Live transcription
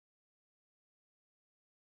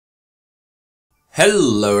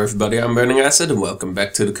Hello everybody, I'm Burningacidx and welcome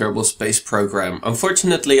back to the Kerbal Space Program.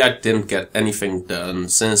 Unfortunately, I didn't get anything done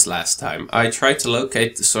since last time. I tried to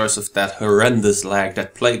locate the source of that horrendous lag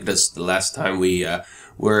that plagued us the last time we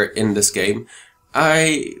were in this game.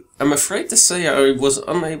 I am afraid to say I was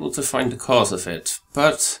unable to find the cause of it,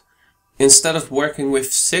 but instead of working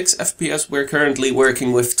with 6 FPS, we're currently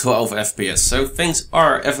working with 12 FPS, so things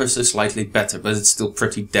are ever so slightly better, but it's still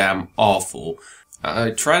pretty damn awful.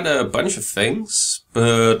 I tried a bunch of things,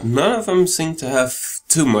 but none of them seem to have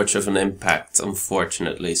too much of an impact,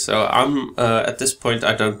 unfortunately. So at this point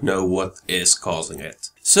I don't know what is causing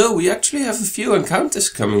it. So we actually have a few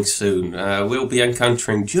encounters coming soon. We'll be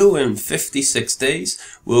encountering Jewel in 56 days.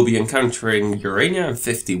 We'll be encountering Urania in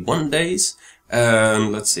 51 days.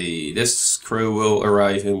 And let's see, this crew will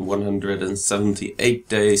arrive in 178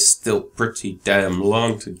 days, still pretty damn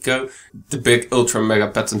long to go. The big ultra mega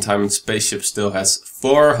patent time spaceship still has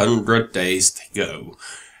 400 days to go.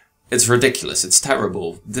 It's ridiculous, it's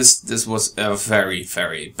terrible. This was a very,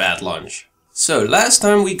 very bad launch. So last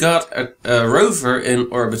time we got a rover in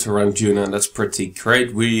orbit around Juno, and that's pretty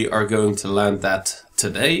great. We are going to land that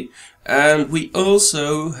today. And we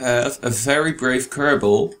also have a very brave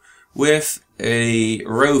Kerbal with a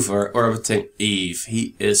rover orbiting Eve.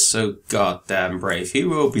 He is so goddamn brave. He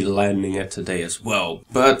will be landing it today as well.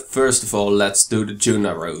 But first of all, let's do the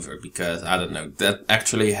Juno rover, because I don't know, that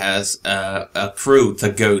actually has a crew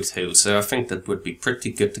to go to. So I think that would be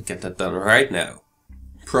pretty good to get that done right now.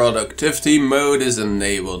 Productivity mode is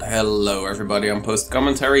enabled. Hello everybody, I'm Post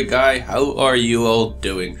Commentary Guy. How are you all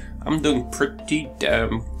doing? I'm doing pretty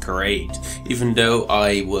damn great, even though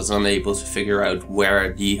I was unable to figure out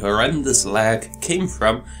where the horrendous lag came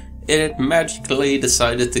from. It magically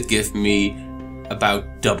decided to give me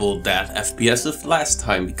about double that FPS of last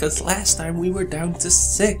time, because last time we were down to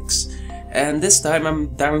 6, and this time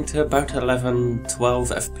I'm down to about 11-12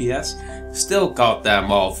 FPS. Still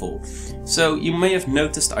goddamn awful. So you may have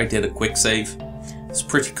noticed I did a quick save. It's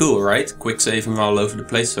pretty cool, right? Quick saving all over the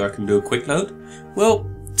place so I can do a quick load. Well,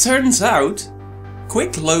 turns out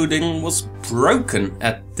quick loading was broken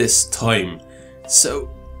at this time. So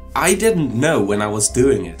I didn't know when I was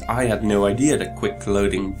doing it. I had no idea that quick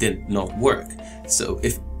loading did not work. So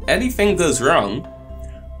if anything goes wrong,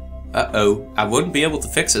 I won't be able to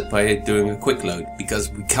fix it by doing a quick load, because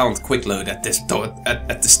we can't quick load at this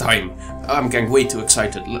time. I'm getting way too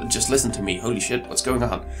excited. Just listen to me. Holy shit, what's going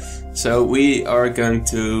on? So we are going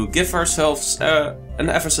to give ourselves an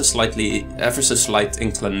ever so slight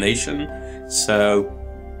inclination, so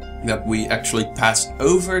that we actually pass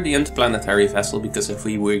over the interplanetary vessel, because if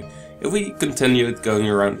we continued going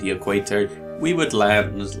around the equator, we would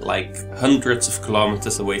land like hundreds of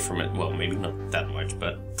kilometers away from it. Well, maybe not that much,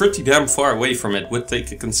 but pretty damn far away from it. Would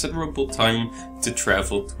take a considerable time to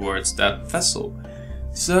travel towards that vessel.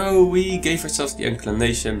 So we gave ourselves the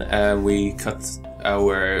inclination and we cut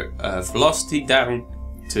our velocity down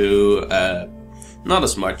to not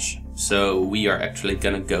as much. So we are actually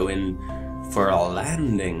gonna go in for a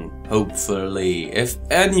landing, hopefully. If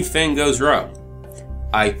anything goes wrong,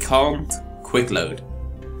 I can't quick load.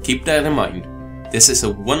 Keep that in mind. This is a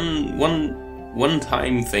one-time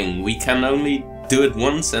thing. We can only do it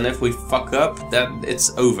once, and if we fuck up, then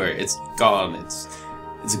it's over. It's gone. It's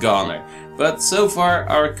a goner. But so far,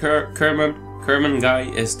 our Kerman guy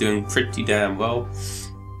is doing pretty damn well.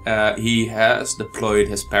 He has deployed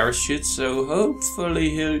his parachute, so hopefully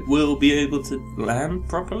he will be able to land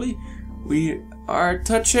properly. We are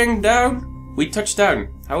touching down. We touched down.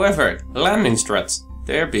 However, landing struts,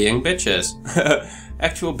 they're being bitches.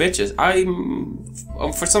 Actual bitches.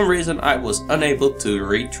 For some reason I was unable to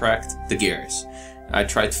retract the gears. I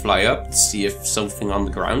tried to fly up to see if something on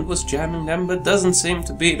the ground was jamming them, but doesn't seem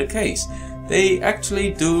to be the case. They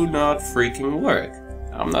actually do not freaking work.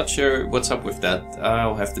 I'm not sure what's up with that.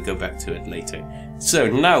 I'll have to go back to it later. So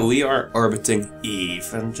now we are orbiting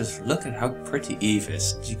Eve, and just look at how pretty Eve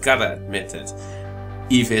is. You gotta admit it.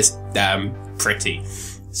 Eve is damn pretty.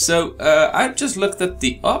 So I just looked at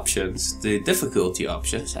the options, the difficulty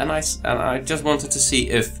options, and I just wanted to see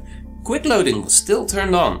if quick loading was still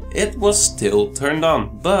turned on. It was still turned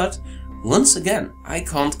on, but once again I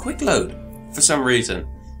can't quick load for some reason.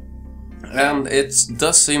 And it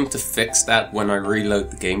does seem to fix that when I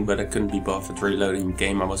reload the game, but I couldn't be bothered reloading the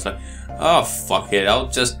game. I was like, oh fuck it, I'll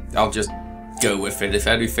just go with it. If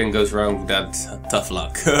anything goes wrong, that's tough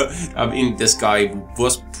luck. I mean, this guy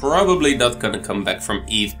was probably not gonna come back from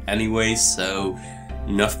Eve anyway, so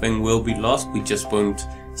nothing will be lost. We just won't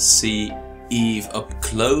see Eve up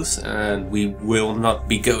close, and we will not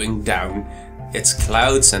be going down it's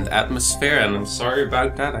clouds and atmosphere, and I'm sorry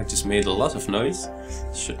about that, I just made a lot of noise.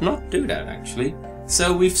 Should not do that actually.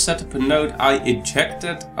 So we've set up a node. I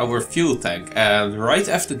ejected our fuel tank, and right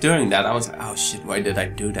after doing that I was like, oh shit, why did I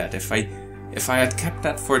do that? If I had kept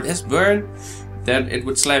that for this burn, then it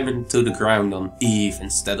would slam into the ground on Eve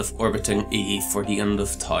instead of orbiting Eve for the end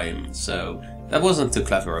of time. So that wasn't too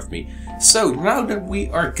clever of me. So now that we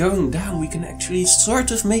are going down, we can actually sort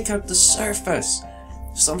of make out the surface.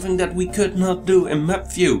 Something that we could not do in map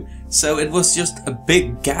view. So it was just a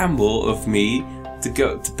big gamble of me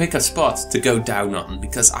to pick a spot to go down on,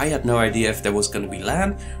 because I had no idea if there was going to be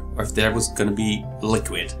land or if there was going to be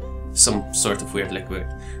liquid. Some sort of weird liquid.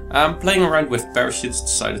 Playing around with parachutes,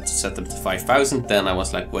 decided to set them to 5,000. Then I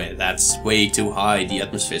was like, wait, that's way too high. The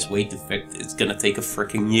atmosphere is way too thick. It's gonna take a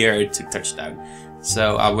freaking year to touch down.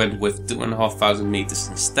 So I went with 2,500 meters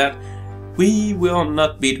instead. We will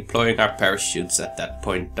not be deploying our parachutes at that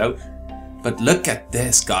point though. But look at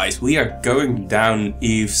this, guys. We are going down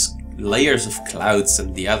Eve's layers of clouds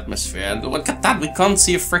and the atmosphere. And look at that, we can't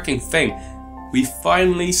see a freaking thing. We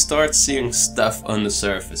finally start seeing stuff on the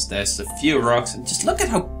surface. There's a few rocks, and just look at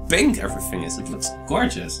how pink everything is. It looks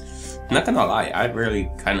gorgeous. Not gonna lie, I really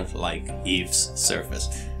kind of like Eve's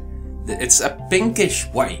surface. It's a pinkish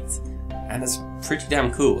white, and it's pretty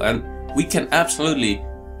damn cool. And we can absolutely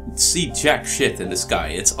see jack shit in the sky.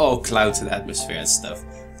 It's all clouds and atmosphere and stuff.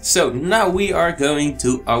 So now we are going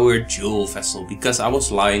to our jewel vessel, because I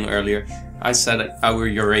was lying earlier. I said our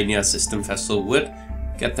Urania system vessel would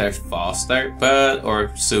get there faster,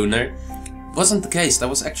 or sooner. Wasn't the case. That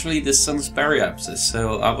was actually the sun's periapsis,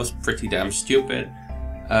 so I was pretty damn stupid.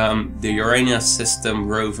 The Urania system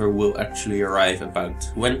rover will actually arrive about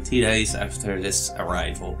 20 days after this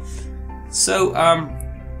arrival. So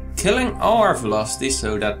killing all our velocity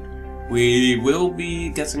so that we will be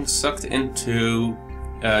getting sucked into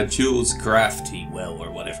Jules' gravity well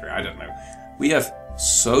or whatever, I don't know. We have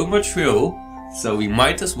so much fuel, so we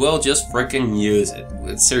might as well just freaking use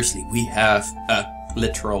it. Seriously, we have a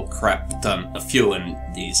literal crap ton of fuel in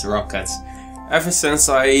these rockets. Ever since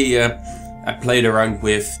I played around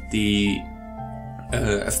with the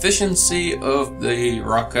efficiency of the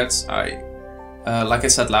rockets, like I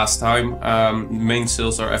said last time, main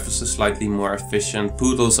sails are ever so slightly more efficient,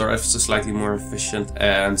 poodles are ever so slightly more efficient,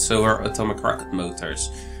 and so are atomic rocket motors.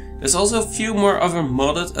 There's also a few more other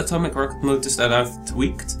modded atomic rocket motors that I've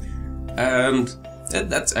tweaked. And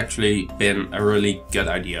that's actually been a really good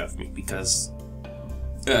idea of me, because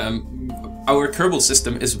our Kerbal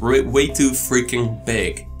system is way too freaking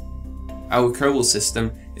big. Our Kerbal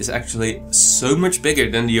system is actually so much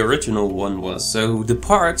bigger than the original one was. So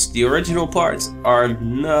the original parts are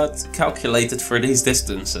not calculated for these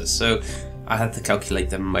distances. So I had to calculate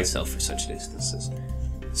them myself for such distances.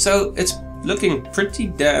 So it's looking pretty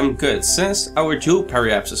damn good. Since our Joule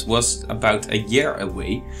periapsis was about a year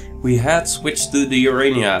away, we had switched to the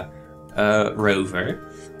Urania rover,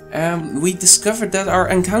 and we discovered that our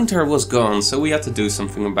encounter was gone, so we had to do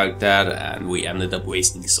something about that, and we ended up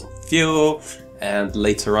wasting some fuel, and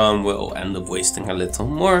later on we'll end up wasting a little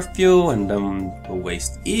more fuel, and then we'll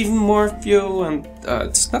waste even more fuel, and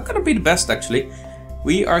it's not gonna be the best actually.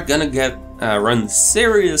 We are gonna get run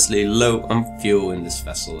seriously low on fuel in this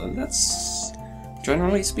vessel, and that's,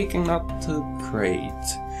 generally speaking, not too great.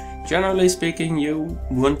 Generally speaking, you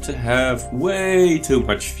want to have way too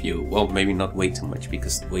much fuel. Well, maybe not way too much,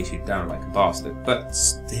 because it weighs you down like a bastard, but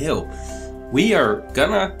still, we are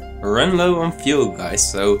gonna run low on fuel, guys,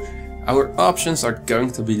 so our options are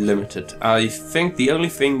going to be limited. I think the only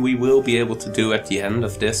thing we will be able to do at the end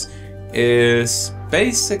of this is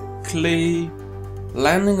basically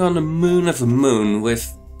landing on the moon of a moon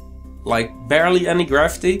with like barely any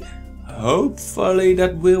gravity. Hopefully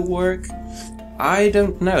that will work. I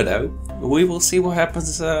don't know though. We will see what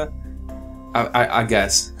happens. I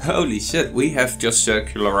guess. Holy shit, we have just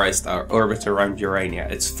circularized our orbit around Urania.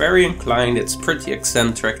 It's very inclined, it's pretty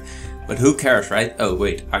eccentric, but who cares, right? Oh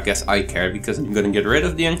wait, I guess I care, because I'm gonna get rid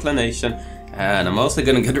of the inclination, and I'm also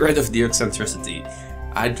gonna get rid of the eccentricity.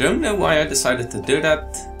 I don't know why I decided to do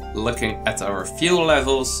that. Looking at our fuel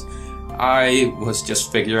levels, I was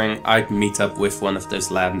just figuring I'd meet up with one of those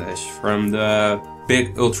landish from the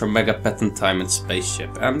big ultra mega patent time and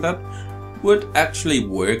spaceship, and that would actually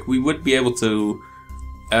work. We would be able to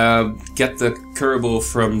get the Kerbal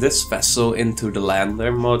from this vessel into the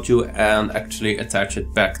lander module and actually attach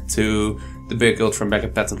it back to the big ultra mega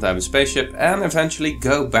patent time and spaceship, and eventually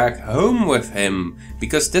go back home with him,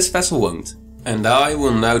 because this vessel won't. And I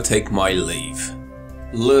will now take my leave.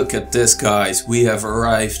 Look at this, guys, we have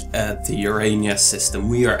arrived at the Urania system.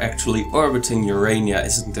 We are actually orbiting Urania,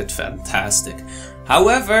 isn't it fantastic?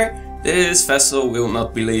 However, this vessel will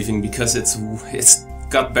not be leaving because it's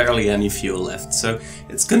got barely any fuel left, so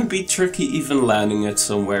it's gonna be tricky even landing it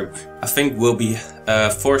somewhere. I think we'll be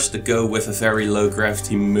forced to go with a very low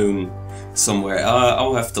gravity moon somewhere.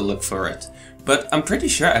 I'll have to look for it. But I'm pretty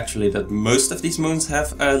sure actually that most of these moons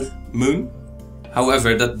have a moon.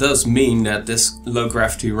 However, that does mean that this low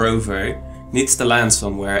gravity rover needs to land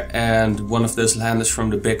somewhere, and one of those landers from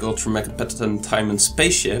the big ultra megapaton time and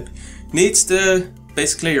spaceship needs to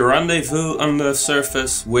basically rendezvous on the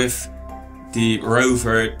surface with the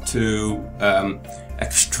rover to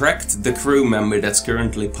extract the crew member that's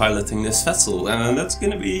currently piloting this vessel, and that's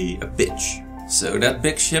gonna be a bitch. So that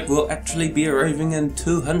big ship will actually be arriving in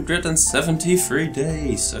 273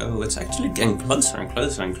 days, so it's actually getting closer and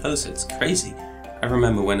closer and closer. It's crazy. I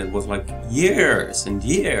remember when it was like years and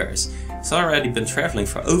years. It's already been traveling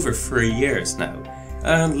for over 3 years now.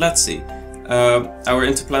 And let's see. Our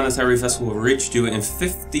interplanetary vessel will reach Jewel in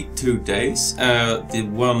 52 days. The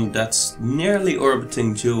one that's nearly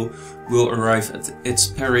orbiting Jewel will arrive at its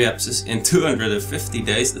periapsis in 250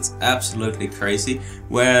 days. That's absolutely crazy.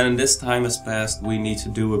 When this time has passed, we need to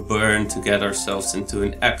do a burn to get ourselves into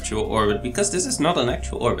an actual orbit, because this is not an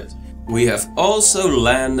actual orbit. We have also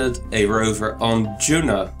landed a rover on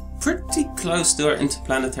Juna, pretty close to our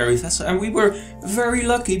interplanetary vessel, and we were very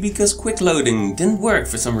lucky because quick loading didn't work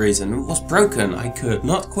for some reason. It was broken. I could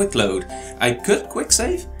not quick load. I could quick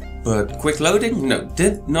save, but quick loading, no,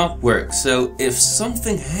 did not work. So if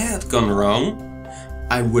something had gone wrong,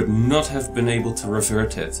 I would not have been able to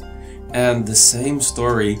revert it. And the same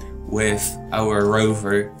story with our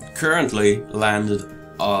rover currently landed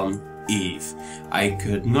on Eve. I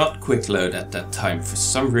could not quick load at that time. For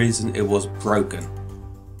some reason it was broken.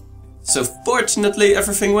 So fortunately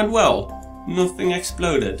everything went well. Nothing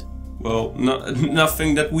exploded. Well,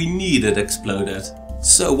 nothing that we needed exploded.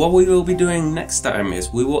 So what we will be doing next time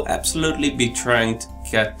is we will absolutely be trying to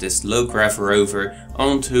get this low grav rover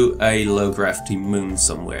onto a low gravity moon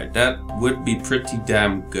somewhere. That would be pretty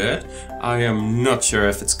damn good. I am not sure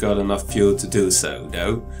if it's got enough fuel to do so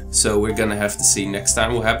though. So we're gonna have to see next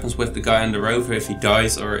time what happens with the guy on the rover, if he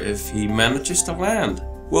dies or if he manages to land.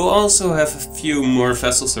 We'll also have a few more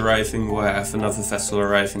vessels arriving. We'll have another vessel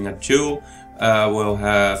arriving at Jewel.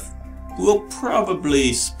 We'll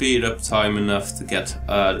probably speed up time enough to get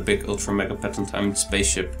the big ultra megapaton time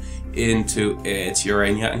spaceship into its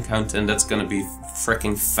Urania encounter, and that's gonna be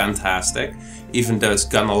freaking fantastic, even though it's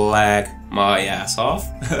gonna lag my ass off.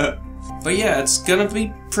 But yeah, it's gonna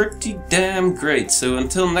be pretty damn great. So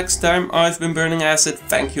until next time, I've been Burning Acid.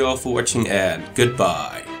 Thank you all for watching, and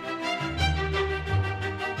goodbye.